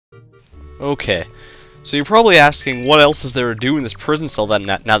Okay. So you're probably asking, what else is there to do in this prison cell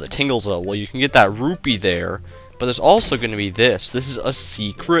that now that Tingle's ill? Well, you can get that rupee there, but there's also going to be this. This is a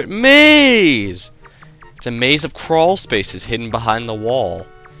secret maze! It's a maze of crawl spaces hidden behind the wall.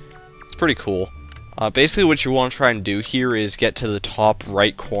 It's pretty cool. Basically what you want to try and do here is get to the top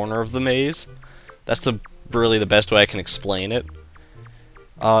right corner of the maze. That's really the best way I can explain it.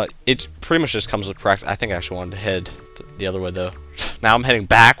 It pretty much just comes with practice. I think I actually wanted to head the other way, though. Now I'm heading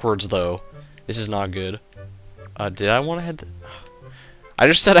backwards, though. This is not good. Did I want to head... I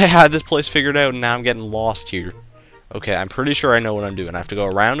just said I had this place figured out, and now I'm getting lost here. Okay, I'm pretty sure I know what I'm doing. I have to go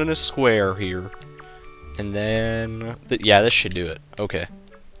around in a square here. And then... yeah, this should do it. Okay.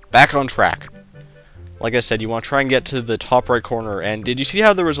 Back on track. Like I said, you want to try and get to the top right corner, and did you see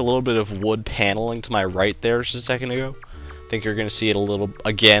how there was a little bit of wood paneling to my right there just a second ago? I think you're going to see it a little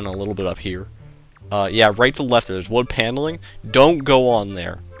bit up here. Yeah, right to left there's wood paneling. Don't go on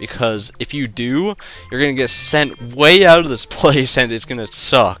there, because if you do, you're going to get sent way out of this place, and it's going to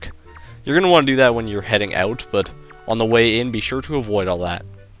suck. You're going to want to do that when you're heading out, but on the way in, be sure to avoid all that.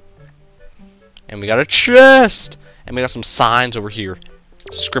 And we got a chest! And we got some signs over here.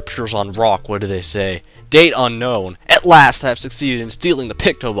 Scriptures on rock, what do they say? Date unknown. At last I have succeeded in stealing the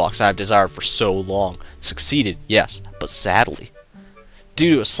picto box I have desired for so long. Succeeded, yes, but sadly.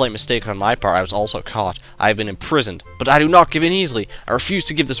 Due to a slight mistake on my part, I was also caught. I have been imprisoned, but I do not give in easily. I refuse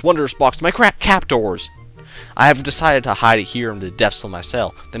to give this wondrous box to my captors. I have decided to hide it here in the depths of my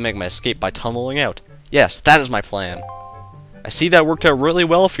cell, then make my escape by tunneling out. Yes, that is my plan. I see that worked out really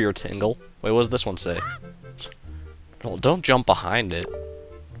well for your Tingle. Wait, what does this one say? Well, don't jump behind it.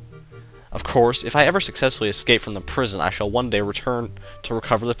 Of course, if I ever successfully escape from the prison, I shall one day return to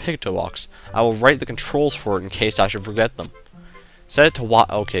recover the picto box. I will write the controls for it in case I should forget them. Set it to what?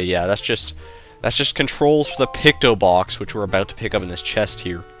 Okay, yeah, that's just controls for the picto box, which we're about to pick up in this chest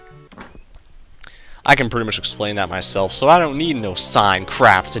here. I can pretty much explain that myself, so I don't need no sign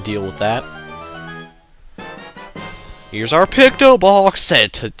crap to deal with that. Here's our picto box.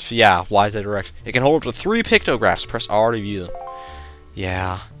 Set to YZ or X. It can hold up to 3 pictographs. Press R to view them.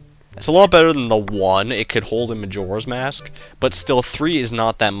 Yeah. It's a lot better than the 1 it could hold in Majora's Mask, but still 3 is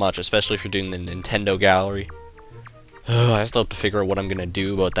not that much, especially if you're doing the Nintendo Gallery. I still have to figure out what I'm going to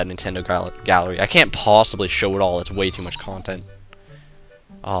do about that Nintendo Gallery. I can't possibly show it all, it's way too much content.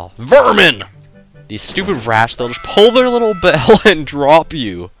 Oh, vermin! These stupid rats, they'll just pull their little bell and drop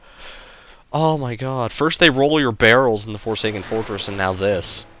you. Oh my god, first they roll your barrels in the Forsaken Fortress, and now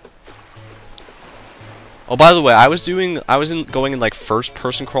this. Oh, by the way, I was going in like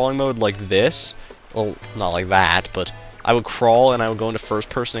first-person crawling mode like this. Well, not like that, but I would crawl and I would go into first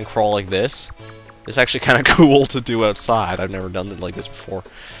person and crawl like this. It's actually kind of cool to do outside. I've never done it like this before.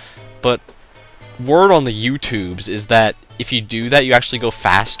 But word on the YouTubes is that if you do that, you actually go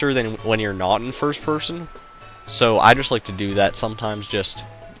faster than when you're not in first person. So I just like to do that sometimes.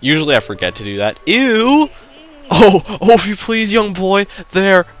 Usually I forget to do that. Ew! Oh, if you please, young boy,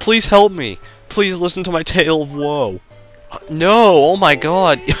 there, please help me. Please listen to my tale of woe. No, oh my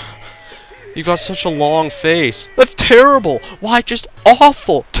god. You've got such a long face. That's terrible. Why, just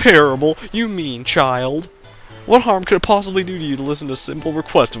awful terrible, you mean child. What harm could it possibly do to you to listen to a simple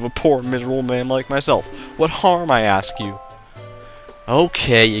request of a poor, miserable man like myself? What harm, I ask you?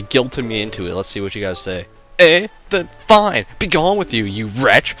 Okay, you guilted me into it. Let's see what you guys say. Eh? Then fine. Be gone with you, you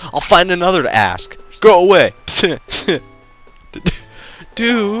wretch. I'll find another to ask. Go away.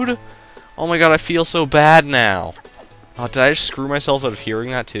 Dude. Oh my god, I feel so bad now. Oh, did I just screw myself out of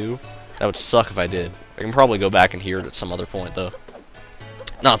hearing that too? That would suck if I did. I can probably go back and hear it at some other point, though.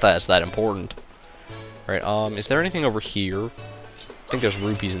 Not that it's that important. Right, is there anything over here? I think there's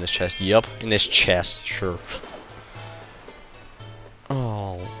rupees in this chest. Yup, in this chest, sure.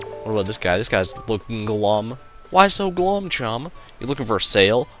 Oh, what about this guy? This guy's looking glum. Why so glum, chum? You looking for a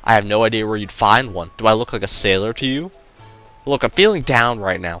sail? I have no idea where you'd find one. Do I look like a sailor to you? Look, I'm feeling down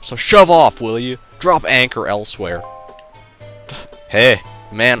right now, so shove off, will you? Drop anchor elsewhere. Hey,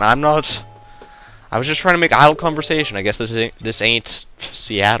 man, I was just trying to make idle conversation. I guess this ain't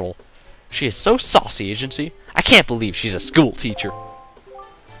Seattle. She is so saucy, isn't she? I can't believe she's a school teacher.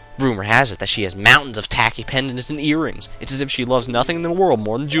 Rumor has it that she has mountains of tacky pendants and earrings. It's as if she loves nothing in the world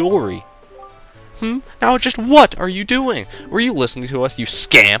more than jewelry. Now just what are you doing? Were you listening to us, you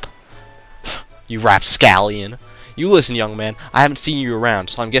scamp? You rapscallion. You listen, young man. I haven't seen you around,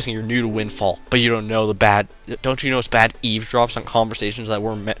 so I'm guessing you're new to Windfall. But you don't know don't you know it's bad eavesdrops on conversations that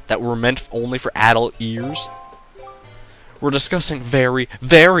were meant only for adult ears? We're discussing very,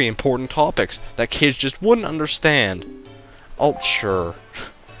 very important topics that kids just wouldn't understand. Oh, sure.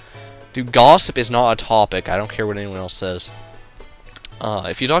 Dude, gossip is not a topic. I don't care what anyone else says.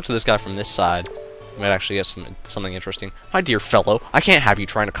 If you talk to this guy from this side, you might actually get something interesting. My dear fellow, I can't have you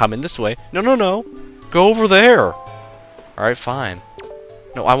trying to come in this way. No, no, no. Go over there. Alright, fine.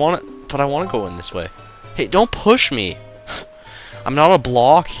 No, but I want to go in this way. Hey, don't push me. I'm not a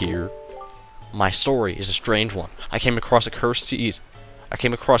block here. My story is a strange one. I came across cursed seas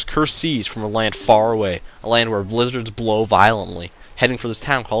from a land far away, a land where blizzards blow violently, heading for this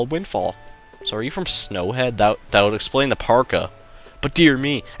town called Windfall. So are you from Snowhead? That would explain the parka. But dear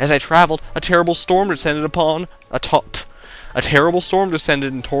me, as I traveled, a terrible storm descended and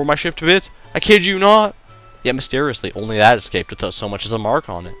tore my ship to bits. I kid you not. Yet mysteriously, only that escaped without so much as a mark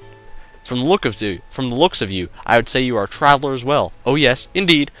on it. From the looks of you, I would say you are a traveler as well. Oh yes,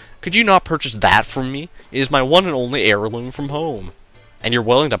 indeed. Could you not purchase that from me? It is my one and only heirloom from home. And you're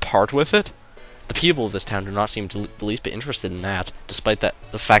willing to part with it? The people of this town do not seem to the least bit interested in that, despite the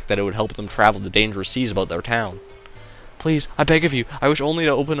fact that it would help them travel the dangerous seas about their town. Please, I beg of you, I wish only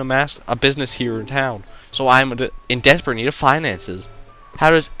to open a business here in town, so I am in desperate need of finances. How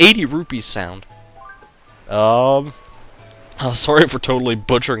does 80 rupees sound? Sorry for totally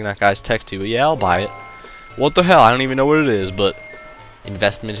butchering that guy's text to you, but yeah, I'll buy it. What the hell, I don't even know what it is, but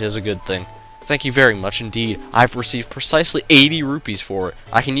investment is a good thing. Thank you very much indeed. I've received precisely 80 rupees for it.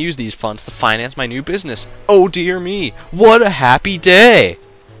 I can use these funds to finance my new business. Oh dear me, what a happy day!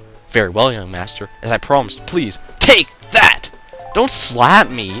 Very well, young master. As I promised, please, take that! Don't slap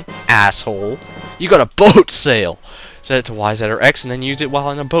me, asshole. You got a boat sail! Set it to YZ or X and then use it while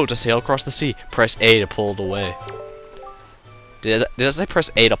on a boat to sail across the sea. Press A to pull it away. Did I say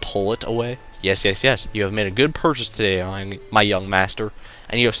press A to pull it away? Yes, yes, yes. You have made a good purchase today, my young master.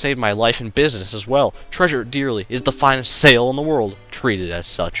 And you have saved my life and business as well. Treasure it dearly. It is the finest sail in the world. Treat it as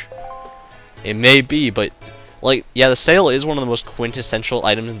such. It may be, but, like, yeah, the sail is one of the most quintessential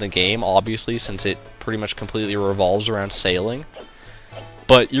items in the game, obviously, since it pretty much completely revolves around sailing.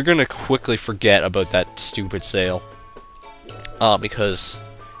 But you're gonna quickly forget about that stupid sail. Because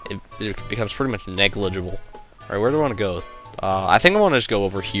it becomes pretty much negligible. Alright, where do I want to go? I think I want to just go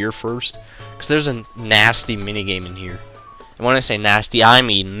over here first, because there's a nasty minigame in here. And when I say nasty, I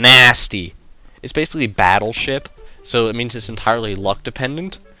mean nasty. It's basically Battleship, so it means it's entirely luck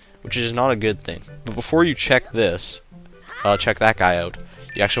dependent, which is not a good thing. But before you check this, check that guy out,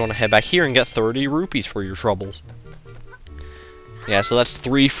 you actually want to head back here and get 30 rupees for your troubles. Yeah, so that's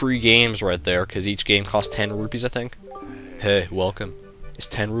 3 free games right there, because each game costs 10 rupees, I think. Hey, welcome. It's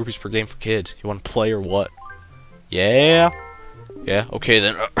 10 rupees per game for kids. You want to play or what? Yeah? Yeah, okay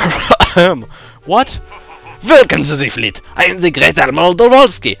then. What? Welcome to the fleet. I am the great Admiral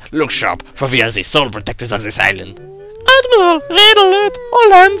Dorwalski. Look sharp, for we are the sole protectors of this island. Admiral, raid alert!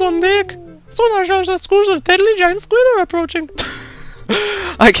 All hands on deck! Sonar shows that schools of deadly giant squid are approaching.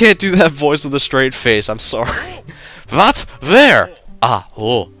 I can't do that voice with a straight face, I'm sorry. What? Where?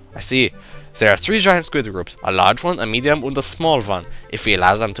 Oh, I see. There are 3 giant squid groups, a large one, a medium, and a small one. If we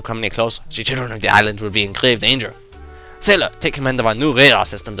allow them to come any closer, the children of the island will be in grave danger. Sailor, take command of our new radar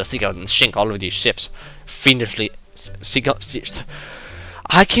system to seek out and sink all of these ships.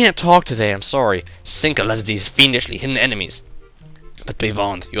 I can't talk today, I'm sorry. Sink all of these fiendishly hidden enemies. But be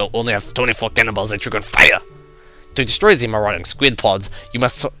warned, you will only have 24 cannonballs that you can fire. To destroy the marauding squid pods, you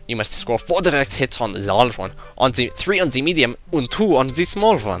must score 4 direct hits on the large one, 3 on the medium, and 2 on the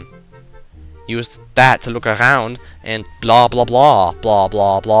small one. Use that to look around, and blah blah blah, blah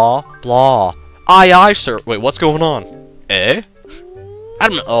blah blah, blah. Aye aye, sir. Wait, what's going on? Eh?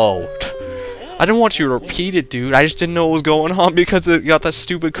 Oh. I didn't want you to repeat it, dude. I just didn't know what was going on because you got that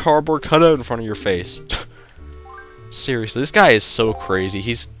stupid cardboard cutout in front of your face. Seriously, this guy is so crazy.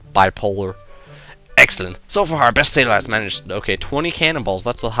 He's bipolar. Excellent. So far, our best sailor has managed. Okay, 20 cannonballs.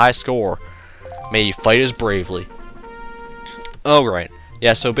 That's a high score. May you fight as bravely. Oh, right.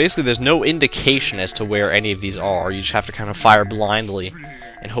 Yeah, so basically there's no indication as to where any of these are. You just have to kind of fire blindly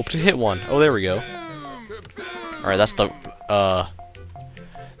and hope to hit one. Oh, there we go. Alright, that's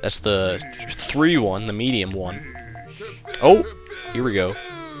the 3 one, the medium one. Oh, here we go.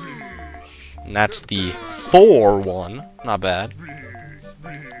 And that's the 4 one. Not bad.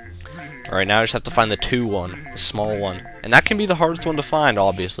 Alright, now I just have to find the 2 one, the small one. And that can be the hardest one to find,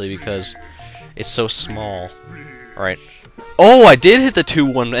 obviously, because it's so small. Alright. Oh, I did hit the 2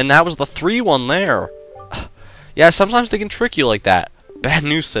 one, and that was the 3 one there. Yeah, sometimes they can trick you like that. Bad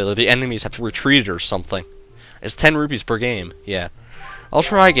news, sailor. The enemies have retreated or something. It's 10 rupees per game. Yeah. I'll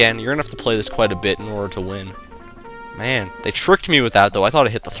try again. You're gonna have to play this quite a bit in order to win. Man, they tricked me with that, though. I thought I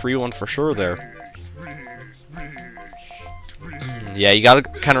hit the 3 one for sure there. Yeah, you gotta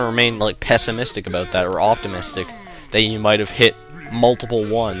kind of remain, like, pessimistic about that, or optimistic, that you might have hit multiple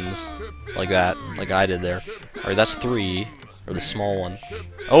ones like that, like I did there. Alright, that's 3. Or the small one.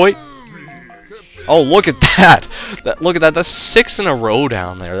 Oh, wait. Oh, look at that! Look at that. That's 6 in a row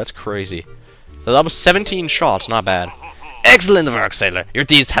down there. That's crazy. So that was 17 shots. Not bad. Excellent work, sailor. Your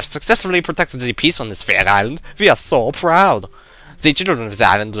deeds have successfully protected the peace on this fair island. We are so proud. The children of the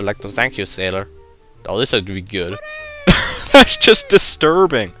island would like to thank you, sailor. Oh, this would be good. That's just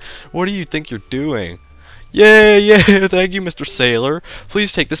disturbing. What do you think you're doing? Yeah, thank you, Mr. Sailor.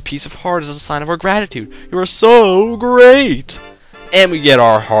 Please take this piece of heart as a sign of our gratitude. You are so great. And we get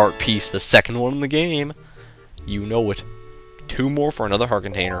our heart piece, the second one in the game. You know it. 2 more for another heart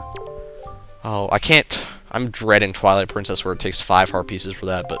container. Oh, I can't... I'm dreading Twilight Princess where it takes 5 heart pieces for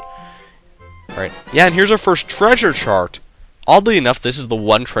that, but... Alright. Yeah, and here's our first treasure chart. Oddly enough, this is the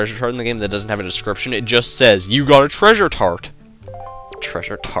one treasure chart in the game that doesn't have a description. It just says, you got a treasure tart.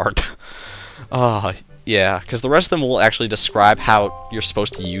 Treasure tart. Yeah, because the rest of them will actually describe how you're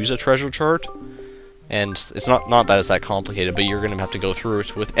supposed to use a treasure chart. And it's not that it's that complicated, but you're going to have to go through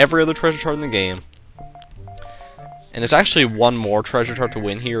it with every other treasure chart in the game. And there's actually one more treasure chart to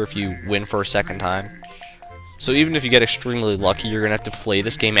win here if you win for a second time. So even if you get extremely lucky, you're going to have to play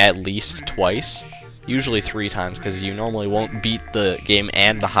this game at least twice. Usually 3 times, because you normally won't beat the game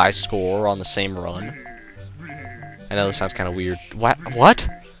and the high score on the same run. I know this sounds kind of weird. What?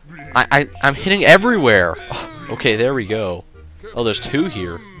 I'm hitting everywhere! Oh, okay, there we go. Oh, there's 2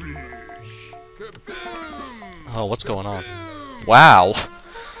 here. Oh, what's going on? Wow!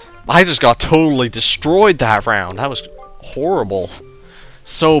 I just got totally destroyed that round. That was horrible.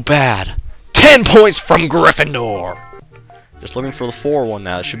 So bad. 10 points from Gryffindor! Just looking for the 4 one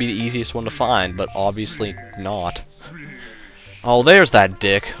now. It should be the easiest one to find, but obviously not. Oh, there's that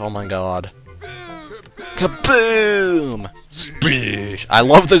dick. Oh my god. Kaboom! Splish! I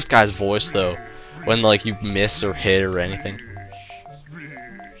love this guy's voice, though. When, like, you miss or hit or anything.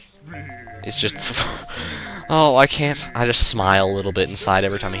 It's just... Oh, I can't. I just smile a little bit inside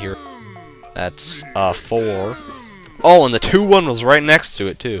every time I hear it. That's, 4. Oh, and the 2-1 was right next to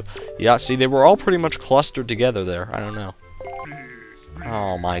it, too. Yeah, see, they were all pretty much clustered together there. I don't know.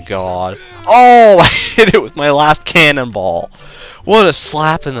 Oh, my god. Oh, I hit it with my last cannonball. What a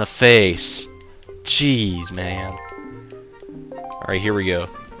slap in the face. Jeez, man. Alright, here we go.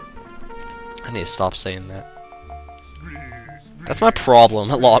 I need to stop saying that. That's my problem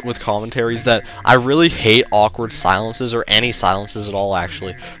a lot with commentaries, that I really hate awkward silences, or any silences at all,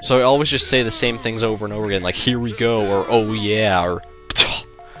 actually. So I always just say the same things over and over again, like, here we go, or oh yeah, or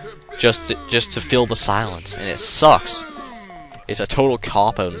just to fill the silence, and it sucks. It's a total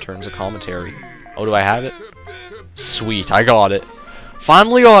cop-out in terms of commentary. Oh, do I have it? Sweet, I got it.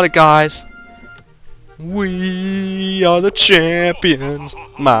 Finally got it, guys! We are the champions,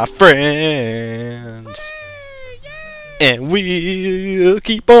 my friends. And we'll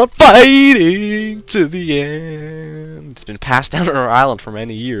keep on fighting to the end. It's been passed down on our island for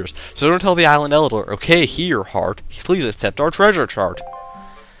many years. So don't tell the island elder, okay, here, heart, please accept our treasure chart.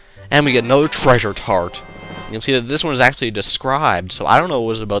 And we get another treasure chart. You'll see that this one is actually described, so I don't know what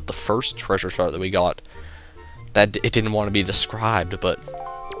was about the first treasure chart that we got. That it didn't want to be described, but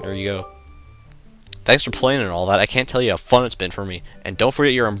there you go. Thanks for playing and all that. I can't tell you how fun it's been for me. And don't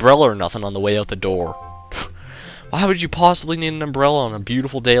forget your umbrella or nothing on the way out the door. Why would you possibly need an umbrella on a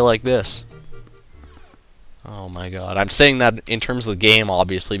beautiful day like this? Oh my god. I'm saying that in terms of the game,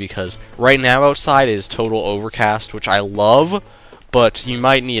 obviously, because right now outside is total overcast, which I love, but you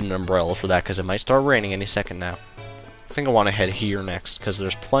might need an umbrella for that, because it might start raining any second now. I think I want to head here next, because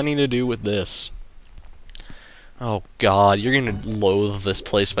there's plenty to do with this. Oh god, you're going to loathe this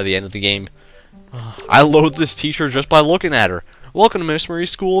place by the end of the game. I loathe this teacher just by looking at her. Welcome to Miss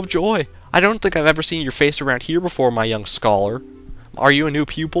Marie's School of Joy. I don't think I've ever seen your face around here before, my young scholar. Are you a new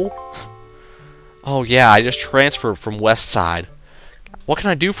pupil? Oh yeah, I just transferred from West Side. What can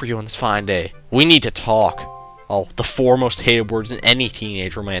I do for you on this fine day? We need to talk. Oh, the 4 most hated words in any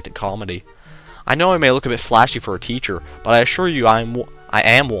teenage romantic comedy. I know I may look a bit flashy for a teacher, but I assure you I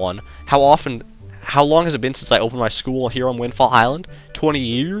am one. How long has it been since I opened my school here on Windfall Island? 20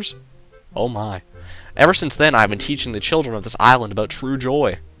 years? Oh my. Ever since then, I've been teaching the children of this island about true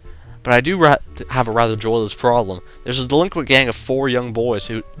joy. But I do have a rather joyless problem. There's a delinquent gang of 4 young boys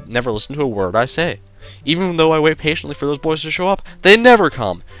who never listen to a word I say. Even though I wait patiently for those boys to show up, they never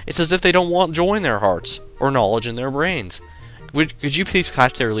come. It's as if they don't want joy in their hearts, or knowledge in their brains. Could you please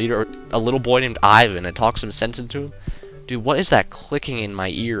catch their leader, a little boy named Ivan, and talk some sense into him? Dude, what is that clicking in my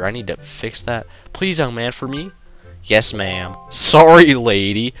ear? I need to fix that. Please, young man, for me? Yes, ma'am. Sorry,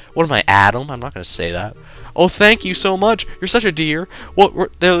 lady. What am I, Adam? I'm not going to say that. Oh, thank you so much. You're such a dear.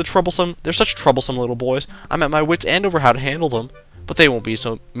 They're such troublesome little boys. I'm at my wit's end over how to handle them. But they won't be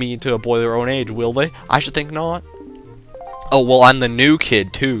so mean to a boy their own age, will they? I should think not. Oh, well, I'm the new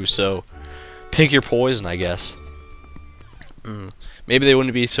kid, too, so pick your poison, I guess. Maybe they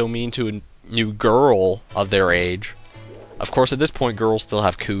wouldn't be so mean to a new girl of their age. Of course, at this point, girls still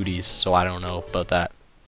have cooties, so I don't know about that.